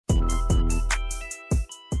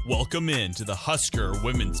Welcome in to the Husker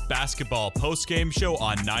Women's Basketball Postgame Show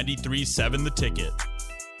on 93.7 The Ticket.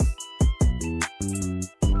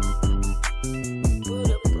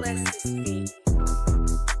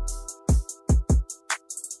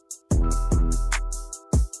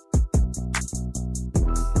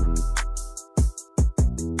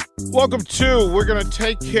 Welcome to, we're going to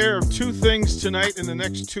take care of two things tonight in the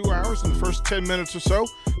next 2 hours. In the first 10 minutes or so,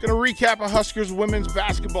 going to recap a Huskers women's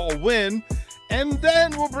basketball win, and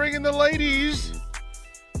then we'll bring in the ladies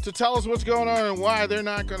to tell us what's going on and why they're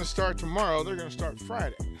not going to start tomorrow. They're going to start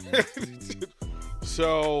Friday.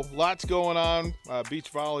 So, lots going on. Beach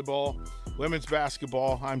volleyball, women's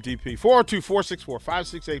basketball. I'm DP.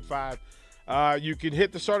 402-464-5685. You can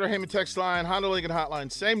hit the Starter Heyman text line, Honda Lincoln hotline,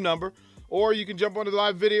 same number. Or you can jump onto the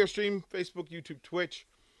live video stream, Facebook, YouTube, Twitch.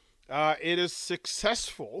 It is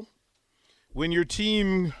successful when your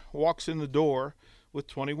team walks in the door with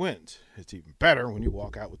 20 wins. It's even better when you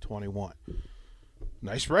walk out with 21.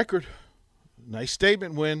 Nice record. Nice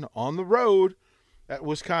statement win on the road at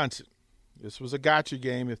Wisconsin. This was a gotcha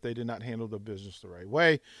game if they did not handle their business the right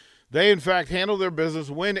way. They, in fact, handled their business,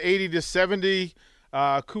 win 80-70.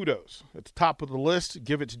 Kudos. At the top of the list,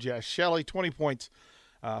 give it to Jess Shelley, 20 points.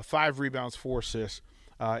 5 rebounds, 4 assists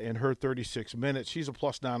in her 36 minutes. She's a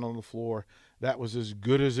 +9 on the floor. That was as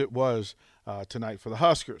good as it was tonight for the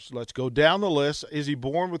Huskers. Let's go down the list. Izzy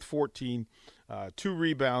Bourne with 14, 2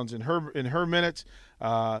 rebounds in her minutes,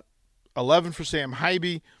 11 for Sam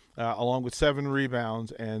Hybe, along with 7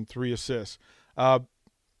 rebounds and 3 assists.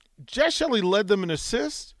 Jess Shelley led them in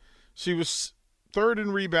assists. She was third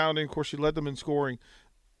in rebounding. Of course, she led them in scoring.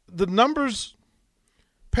 The numbers –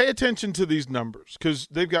 pay attention to these numbers because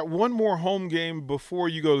they've got one more home game before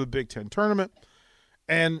you go to the Big Ten tournament,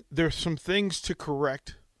 and there's some things to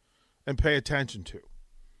correct and pay attention to.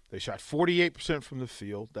 They shot 48% from the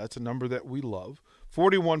field. That's a number that we love.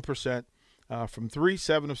 41% from 3,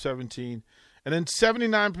 7 of 17, and then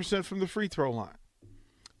 79% from the free throw line.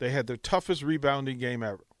 They had their toughest rebounding game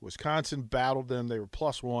ever. Wisconsin battled them. They were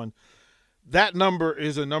 +1. That number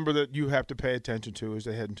is a number that you have to pay attention to as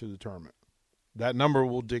they head into the tournament. That number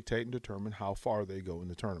will dictate and determine how far they go in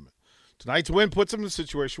the tournament. Tonight's win puts them in a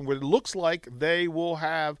situation where it looks like they will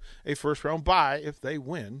have a first-round bye if they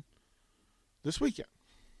win this weekend.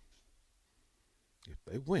 If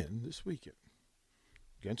they win this weekend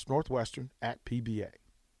against Northwestern at PBA.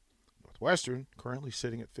 Northwestern currently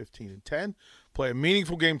sitting at 15-10. Play a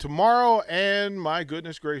meaningful game tomorrow, and my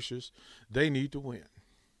goodness gracious, they need to win.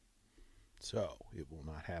 So it will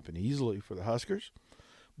not happen easily for the Huskers.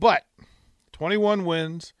 But 21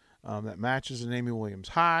 wins, that matches an Amy Williams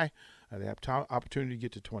high. They have opportunity to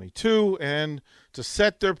get to 22 and to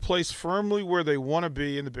set their place firmly where they want to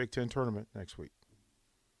be in the Big Ten tournament next week.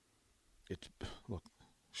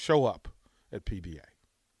 Show up at PBA.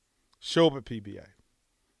 Show up at PBA.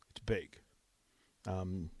 It's big.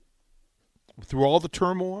 Through all the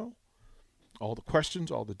turmoil, all the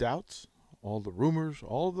questions, all the doubts, all the rumors,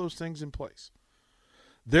 all of those things in place,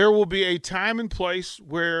 there will be a time and place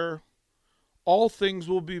where all things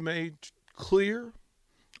will be made clear.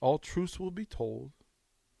 All truths will be told.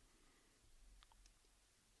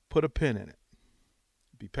 Put a pin in it.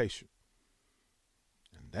 Be patient.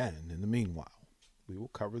 And then, in the meanwhile, we will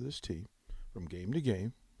cover this team from game to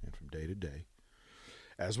game and from day to day,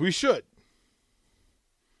 as we should.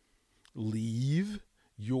 Leave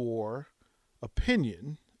your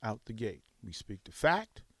opinion out the gate. We speak to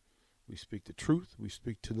fact. We speak the truth, we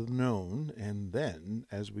speak to the known, and then,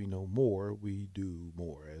 as we know more, we do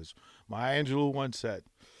more. As Maya Angelou once said,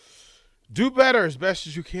 do better as best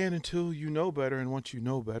as you can until you know better, and once you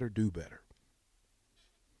know better, do better.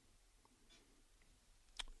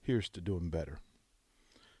 Here's to doing better.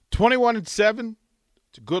 21-7,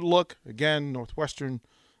 it's a good look. Again, Northwestern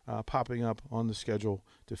popping up on the schedule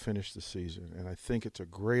to finish the season, and I think it's a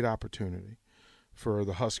great opportunity for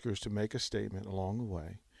the Huskers to make a statement along the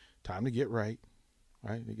way. Time to get right?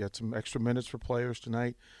 You got some extra minutes for players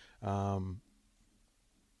tonight.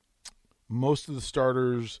 Most of the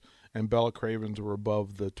starters and Bella Cravens were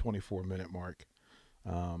above the 24-minute mark.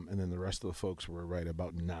 And then the rest of the folks were right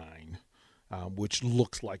about 9, which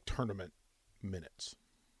looks like tournament minutes.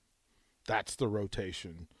 That's the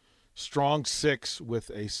rotation. Strong 6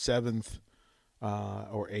 with a 7th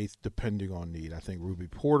or 8th, depending on need. I think Ruby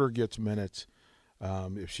Porter gets minutes.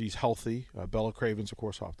 If she's healthy. Bella Cravens, of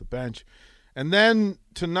course, off the bench. And then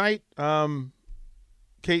tonight, Caton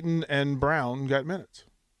and Brown got minutes.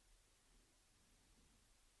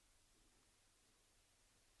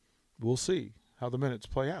 We'll see how the minutes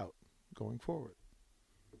play out going forward.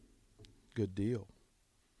 Good deal.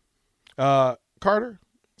 Carter,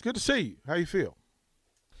 it's good to see you. How you feel?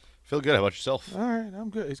 Feel good. How about yourself? All right, I'm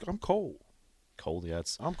good. I'm cold. Cold, yeah.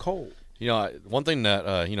 I'm cold. One thing that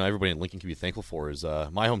everybody in Lincoln can be thankful for is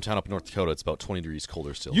my hometown up in North Dakota. It's about 20 degrees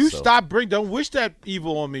colder still. Don't wish that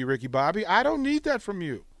evil on me, Ricky Bobby. I don't need that from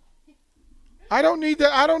you. I don't need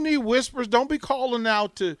that. I don't need whispers. Don't be calling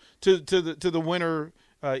out to the winter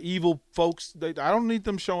evil folks. I don't need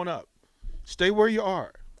them showing up. Stay where you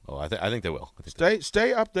are. Oh, I think they will.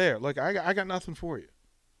 Stay up there. Like I got nothing for you.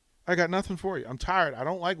 I got nothing for you. I'm tired. I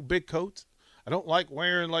don't like big coats. I don't like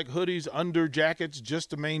wearing like hoodies under jackets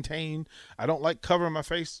just to maintain. I don't like covering my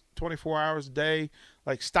face 24 hours a day.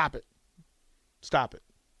 Like, stop it. Stop it.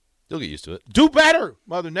 You'll get used to it. Do better,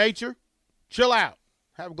 Mother Nature. Chill out.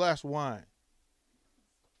 Have a glass of wine.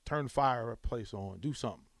 Turn the fireplace on. Do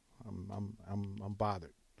something. I'm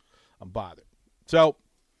bothered. I'm bothered. So,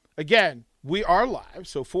 again, we are live.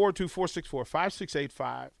 So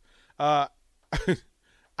 424-645-5685.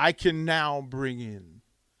 I can now bring in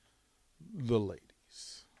the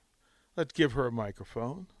ladies. Let's give her a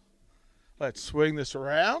microphone. Let's swing this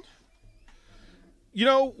around.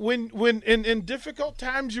 When in difficult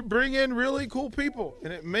times, you bring in really cool people,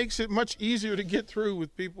 and it makes it much easier to get through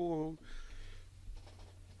with people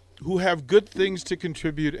who have good things to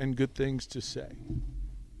contribute and good things to say.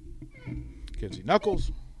 Kenzie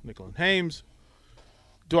Knuckles, Nicklin Hames.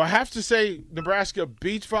 Do I have to say Nebraska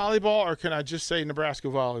beach volleyball, or can I just say Nebraska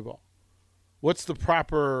volleyball? What's the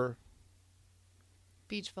proper...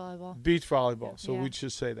 Beach volleyball. Beach volleyball. So Yeah. we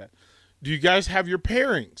should say that. Do you guys have your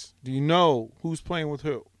pairings? Do you know who's playing with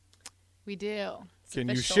who? We do. It's Can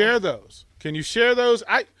you official. share those?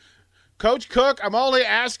 Coach Cook, I'm only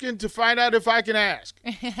asking to find out if I can ask.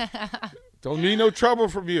 Don't need no trouble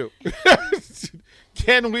from you.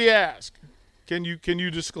 Can we ask? Can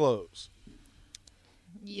you disclose?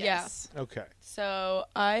 Yes. Okay. So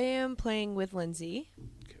I am playing with Lindsay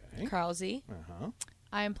Okay. Krause. Uh-huh.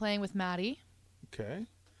 I am playing with Maddie. Okay.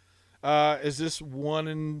 Is this one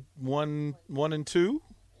and two?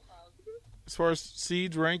 As far as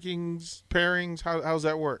seeds, rankings, pairings, how's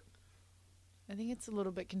that work? I think it's a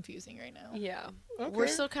little bit confusing right now. Yeah. Okay. We're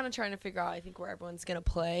still kind of trying to figure out, I think, where everyone's going to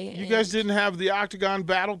play. You guys didn't have the octagon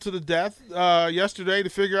battle to the death yesterday to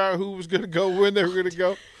figure out who was going to go when they were going to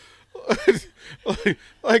go.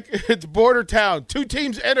 like it's border town. 2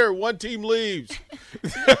 teams enter, 1 team leaves.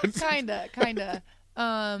 Kinda.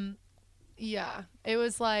 Yeah. It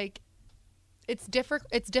was like it's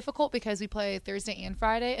difficult because we play Thursday and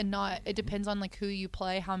Friday, and it depends on like who you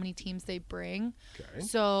play, how many teams they bring. Okay.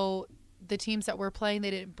 So the teams that we're playing,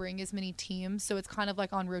 they didn't bring as many teams, so it's kind of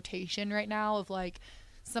like on rotation right now of like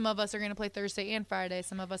some of us are going to play Thursday and Friday,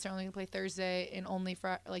 some of us are only going to play Thursday and only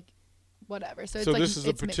Friday, like whatever. So it's like this is a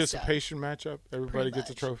it's mixed up. participation matchup. Everybody Pretty gets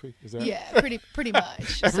a much. trophy. Is that Yeah, pretty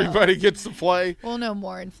much. Everybody gets to play. We'll know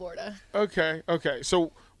more in Florida. Okay.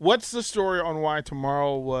 So what's the story on why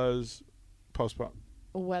tomorrow was postponed?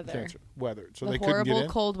 Weather. Cancer. Weather. So The they couldn't get horrible in.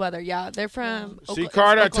 cold weather. Yeah, they're from See,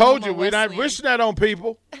 Carter, I told you we're not Wesleyan. wishing that on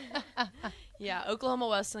people. Yeah, Oklahoma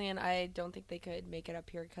Wesleyan. I don't think they could make it up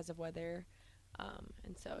here because of weather,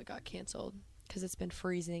 and so it got canceled because it's been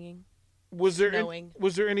freezing. Was there Snowing.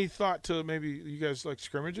 any thought to maybe you guys like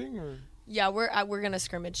scrimmaging or? Yeah, we're gonna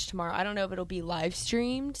scrimmage tomorrow. I don't know if it'll be live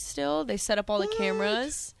streamed. Still, they set up all the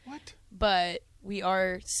cameras, What? but we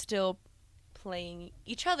are still playing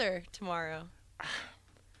each other tomorrow.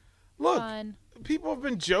 Look, Fun. people have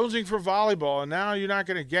been jonesing for volleyball, and now you're not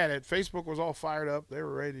going to get it. Facebook was all fired up; they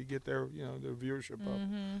were ready to get their viewership up,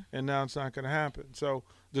 and now it's not going to happen. So,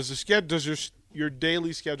 does your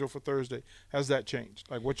daily schedule for Thursday has that changed?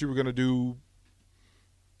 Like what you were going to do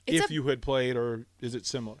if you had played, or is it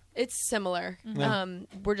similar? It's similar. Yeah.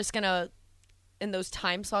 We're just gonna, in those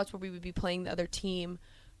time slots where we would be playing the other team,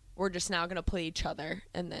 we're just now gonna play each other,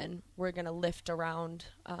 and then we're gonna lift around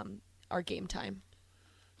our game time.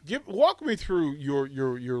 Walk me through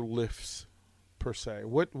your lifts per se.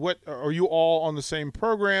 What are you all on the same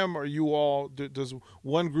program? Are you all does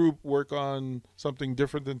one group work on something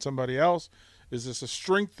different than somebody else? Is this a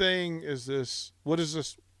strength thing? What is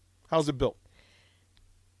this? How's it built?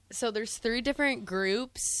 So there's 3 different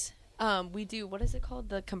groups. We do, what is it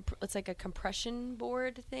called? It's like a compression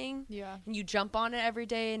board thing. Yeah. And you jump on it every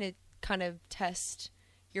day, and it kind of tests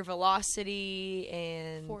your velocity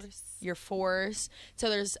and your force. So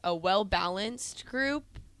there's a well-balanced group.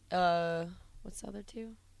 What's the other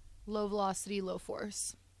 2? Low velocity, low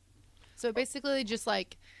force. So it basically just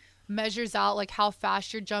like measures out like how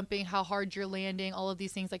fast you're jumping, how hard you're landing, all of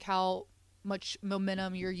these things, like how much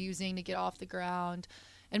momentum you're using to get off the ground,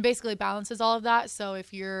 and basically balances all of that. So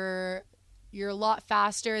if you're a lot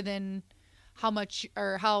faster than how much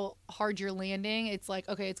or how hard you're landing, it's like,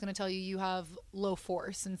 okay, it's going to tell you have low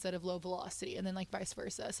force instead of low velocity, and then like vice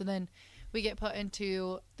versa. So then we get put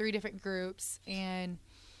into 3 different groups, and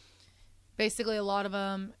basically a lot of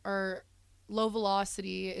them are low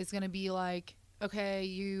velocity is going to be like, okay,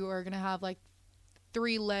 you are going to have like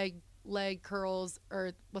 3 leg curls,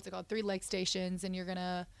 or what's it called, 3 leg stations, and you're going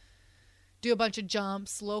to do a bunch of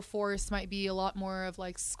jumps. Low force might be a lot more of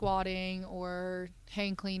like squatting or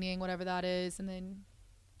hang cleaning, whatever that is, and then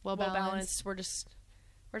well balanced. We're just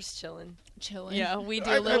chilling. Yeah, we do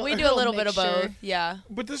a little bit of both. Yeah,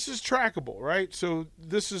 but this is trackable, right? So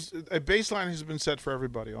this is a baseline has been set for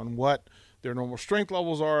everybody on what their normal strength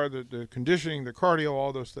levels are, the conditioning, the cardio,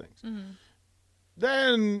 all those things. Mm-hmm.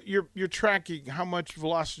 Then you're tracking how much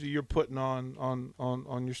velocity you're putting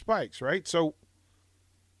on your spikes, right? So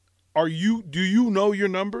do you know your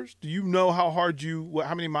numbers? Do you know how hard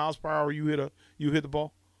how many miles per hour you hit the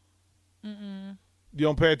ball? Mm-mm. You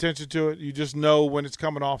don't pay attention to it. You just know when it's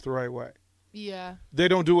coming off the right way. Yeah. They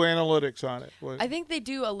don't do analytics on it. I think they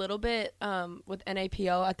do a little bit with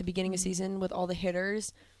NAPO at the beginning of season with all the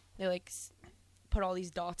hitters. They like put all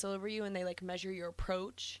these dots all over you, and they like measure your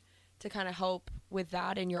approach to kind of help with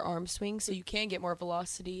that in your arm swing, so you can get more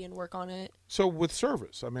velocity and work on it. So with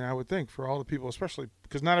service, I mean, I would think for all the people, especially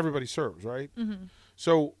because not everybody serves, right? Mm-hmm.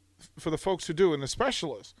 So for the folks who do and the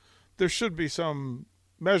specialists, there should be some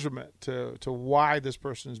measurement to why this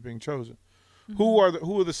person is being chosen. Mm-hmm.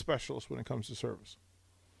 Who are the specialists when it comes to service?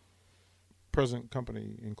 Present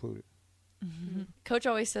company included. Mm-hmm. Coach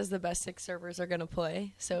always says the best 6 servers are going to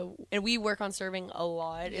play. And we work on serving a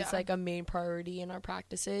lot. Yeah. It's like a main priority in our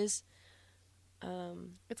practices.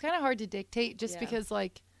 It's kind of hard to dictate just because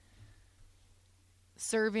like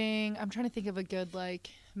serving, I'm trying to think of a good like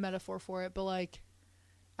metaphor for it, but like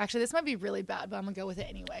actually this might be really bad, but I'm going to go with it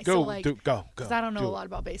anyway. Go. Because I don't know a lot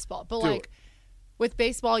about baseball, but like with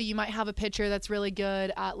baseball, you might have a pitcher that's really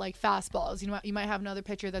good at like fastballs. You might have another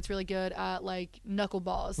pitcher that's really good at like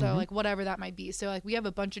knuckleballs. So like whatever that might be. So like we have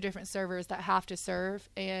a bunch of different servers that have to serve,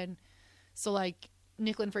 and so like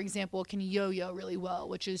Nicklin, for example, can yo-yo really well,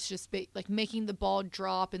 which is just like making the ball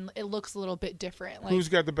drop, and it looks a little bit different. Like, who's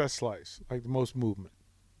got the best slice? Like the most movement?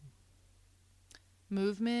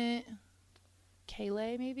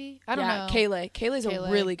 Kayla, maybe? I don't know. Kayla's a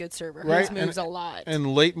really good server. Right? Hers moves a lot.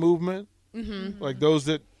 And late movement? Mm-hmm. Like those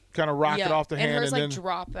that kind of rock it off the hand. And hers and like then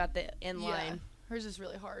drop at the end line. Hers is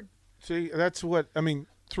really hard. See, that's what, I mean,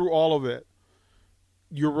 through all of it,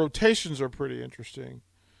 your rotations are pretty interesting.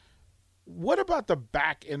 What about the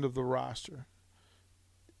back end of the roster?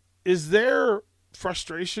 Is there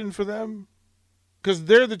frustration for them? Because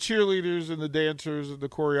they're the cheerleaders and the dancers and the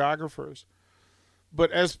choreographers.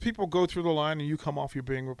 But as people go through the line and you come off, you're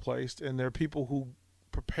being replaced, and there are people who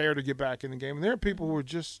prepare to get back in the game, and there are people who are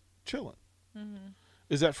just chilling. Mm-hmm.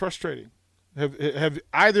 Is that frustrating? Have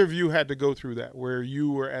either of you had to go through that, where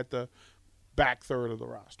you were at the back third of the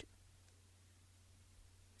roster?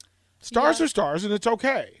 Stars are stars, and it's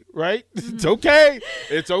okay, right? Mm-hmm.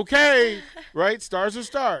 It's okay, right? Stars are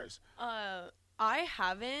stars. I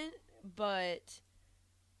haven't,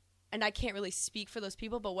 and I can't really speak for those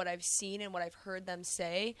people, but what I've seen and what I've heard them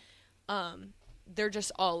say, they're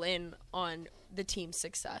just all in on the team's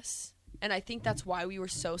success. And I think that's why we were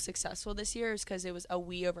so successful this year, is because it was a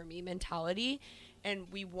we over me mentality,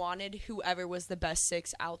 and we wanted whoever was the best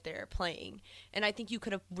 6 out there playing. And I think you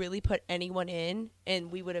could have really put anyone in,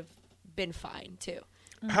 and we would have been fine too.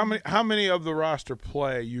 Mm-hmm. How many of the roster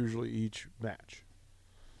play usually each match?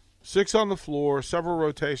 6 on the floor, several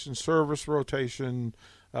rotations, service rotation,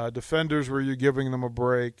 defenders where you're giving them a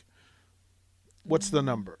break. What's the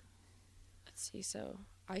number? Let's see. So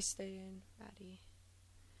I stay in Maddie.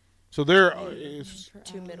 So there is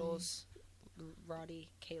 2 middles, Roddy,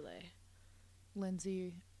 Kayla,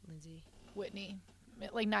 Lindsay, Whitney,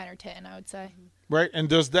 like 9 or 10, I would say. Right, and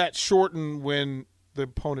does that shorten when the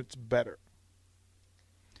opponent's better?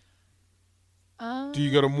 Do you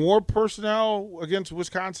go to more personnel against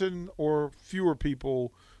Wisconsin or fewer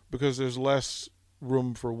people because there's less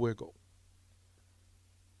room for wiggle?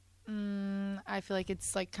 I feel like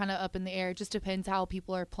it's like kind of up in the air. It just depends how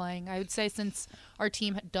people are playing. I would say since our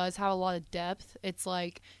team does have a lot of depth, it's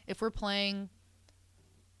like if we're playing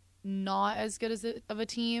not as good of a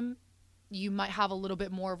team, you might have a little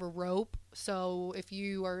bit more of a rope. So if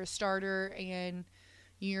you are a starter and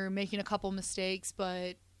you're making a couple mistakes,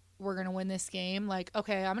 but we're going to win this game, like,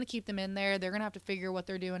 okay, I'm going to keep them in there. They're going to have to figure what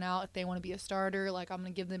they're doing out if they want to be a starter. Like, I'm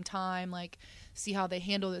going to give them time, like, see how they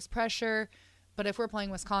handle this pressure. But if we're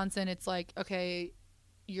playing Wisconsin, it's like, okay,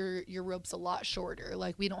 your rope's a lot shorter.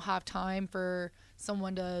 Like, we don't have time for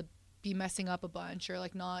someone to be messing up a bunch or,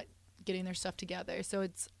 like, not getting their stuff together. So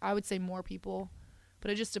I would say more people,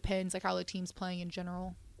 but it just depends like how the team's playing in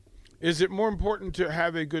general. Is it more important to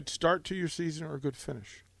have a good start to your season or a good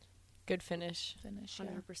finish? Good finish.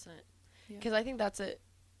 100%. Because I think that's a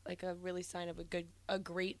really sign of a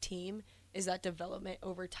great team is that development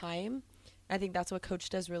over time. I think that's what Coach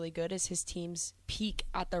does really good is his teams peak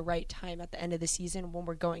at the right time at the end of the season when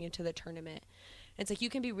we're going into the tournament. It's like you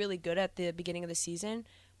can be really good at the beginning of the season,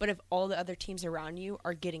 but if all the other teams around you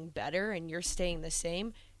are getting better and you're staying the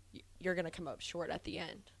same, you're going to come up short at the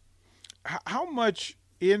end. How much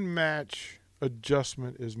in-match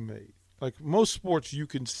adjustment is made? Like most sports you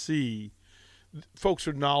can see, folks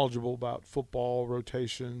are knowledgeable about football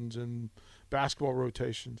rotations and basketball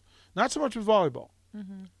rotations. Not so much with volleyball.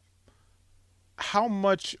 Mm-hmm. How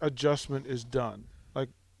much adjustment is done? Like,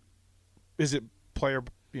 is it player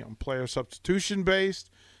substitution based?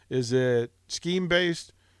 Is it scheme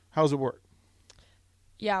based? How's it work?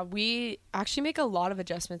 Yeah, we actually make a lot of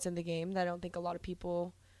adjustments in the game that I don't think a lot of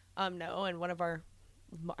people know. And one of our,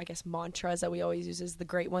 I guess, mantras that we always use is the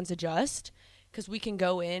great ones adjust, because we can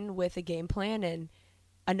go in with a game plan and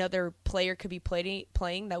another player could be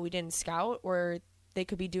playing that we didn't scout, or they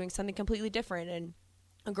could be doing something completely different. And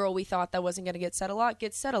a girl we thought that wasn't going to get set a lot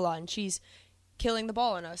gets set a lot, and she's killing the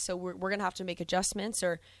ball on us. So we're going to have to make adjustments.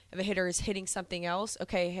 Or if a hitter is hitting something else,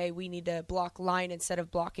 okay, hey, we need to block line instead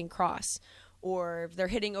of blocking cross. Or if they're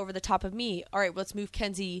hitting over the top of me, all right, let's move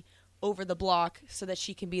Kenzie over the block so that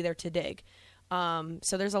she can be there to dig.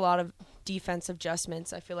 So there's a lot of defensive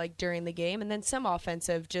adjustments, I feel like, during the game. And then some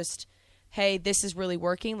offensive, just, hey, this is really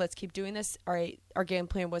working. Let's keep doing this. All right, our game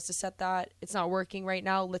plan was to set that. It's not working right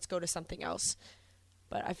now. Let's go to something else.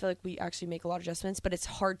 But I feel like we actually make a lot of adjustments. But it's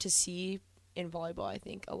hard to see in volleyball, I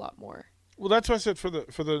think, a lot more. Well, that's why I said for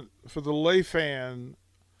the lay fan,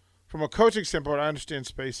 from a coaching standpoint, I understand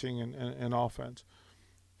spacing and offense.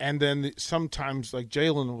 And then sometimes, like,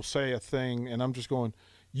 Jalen will say a thing, and I'm just going,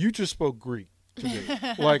 you just spoke Greek to me.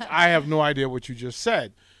 Like, I have no idea what you just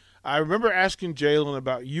said. I remember asking Jalen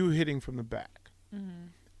about you hitting from the back. Mm-hmm.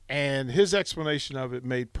 And his explanation of it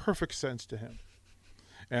made perfect sense to him.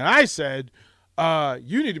 And I said,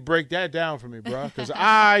 you need to break that down for me, bro, because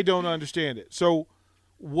I don't understand it. So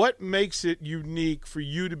what makes it unique for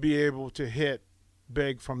you to be able to hit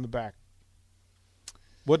big from the back?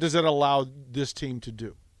 What does it allow this team to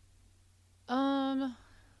do?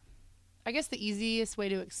 I guess the easiest way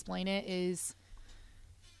to explain it is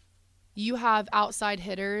you have outside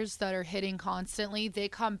hitters that are hitting constantly. They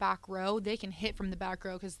come back row. They can hit from the back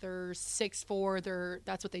row because they're 6'4".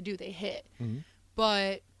 That's what they do. They hit. Mm-hmm.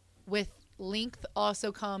 But with length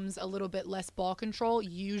also comes a little bit less ball control,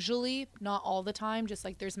 usually, not all the time. Just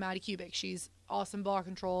like there's Maddie Kubik. She's awesome ball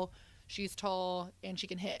control. She's tall, and she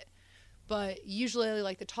can hit. But usually,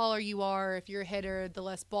 like, the taller you are, if you're a hitter, the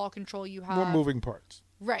less ball control you have. More moving parts.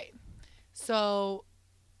 Right. So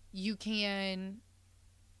you can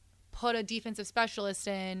put a defensive specialist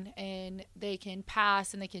in, and they can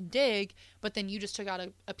pass and they can dig, but then you just took out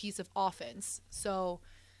a piece of offense. So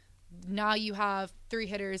now you have 3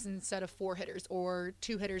 hitters instead of 4 hitters, or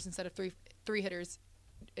 2 hitters instead of three hitters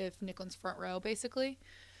if Nicklin's front row, basically.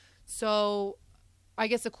 So I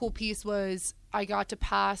guess a cool piece was I got to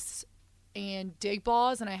pass and dig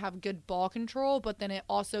balls, and I have good ball control, but then it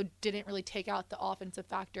also didn't really take out the offensive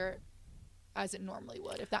factor as it normally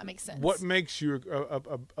would, if that makes sense. What makes you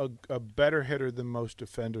a better hitter than most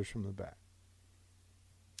defenders from the back?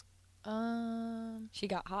 She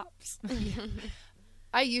got hops.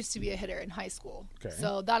 I used to be a hitter in high school, okay,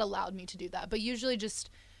 so that allowed me to do that. But usually just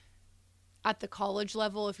at the college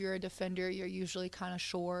level, if you're a defender, you're usually kind of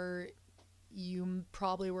short. You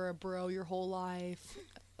probably were a bro your whole life.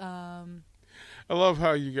 I love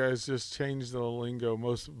how you guys just changed the lingo.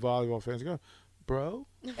 Most volleyball fans go, bro?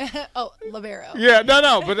 Oh, libero. Yeah,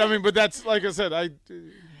 no, but that's, like I said,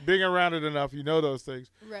 being around it enough, you know those things.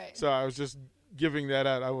 Right. So I was just giving that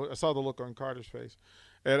out. I saw the look on Carter's face,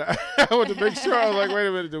 and I wanted to make sure. I was like, wait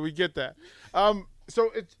a minute, did we get that?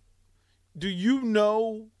 Do you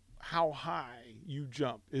know how high you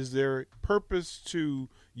jump? Is there purpose to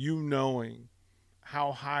you knowing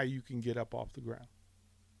how high you can get up off the ground?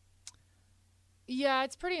 Yeah,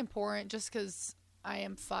 it's pretty important just because I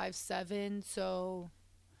am 5'7", so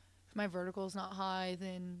if my vertical is not high,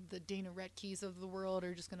 then the Dana Retkeys of the world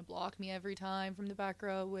are just going to block me every time from the back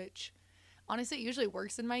row, which honestly usually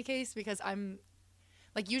works in my case because I'm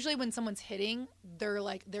like usually when someone's hitting,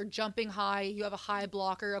 they're jumping high. You have a high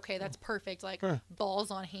blocker. Okay, that's perfect. Like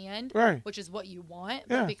balls on hand, which is what you want.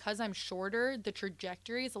 But because I'm shorter, the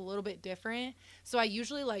trajectory is a little bit different. So I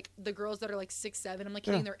usually like the girls that are like 6'7". I'm like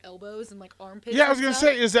hitting their elbows and like armpits. Yeah, I was gonna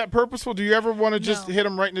say, is that purposeful? Do you ever want to just hit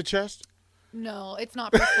them right in the chest? No, it's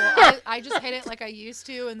not purposeful. I just hit it like I used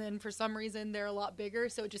to, and then for some reason they're a lot bigger,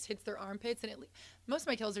 so it just hits their armpits, and most of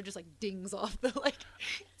my kills are just like dings off the like.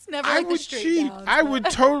 It's never like the straight cheat. downs, I would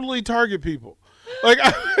totally target people. Like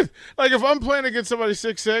if I'm playing against somebody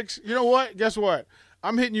 6'6", you know what? Guess what?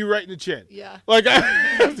 I'm hitting you right in the chin. Yeah. Like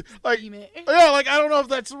yeah, like I don't know if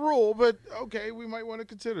that's the rule, but okay, we might want to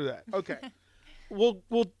consider that. Okay.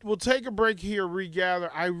 We'll take a break here,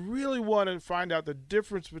 regather. I really want to find out the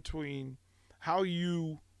difference between how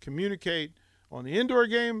you communicate on the indoor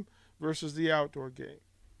game versus the outdoor game.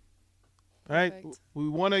 Right? Perfect. We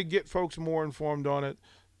want to get folks more informed on it.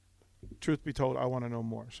 Truth be told, I want to know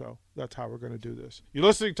more. So that's how we're going to do this. You're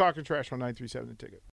listening to Talking Trash on 937 The Ticket.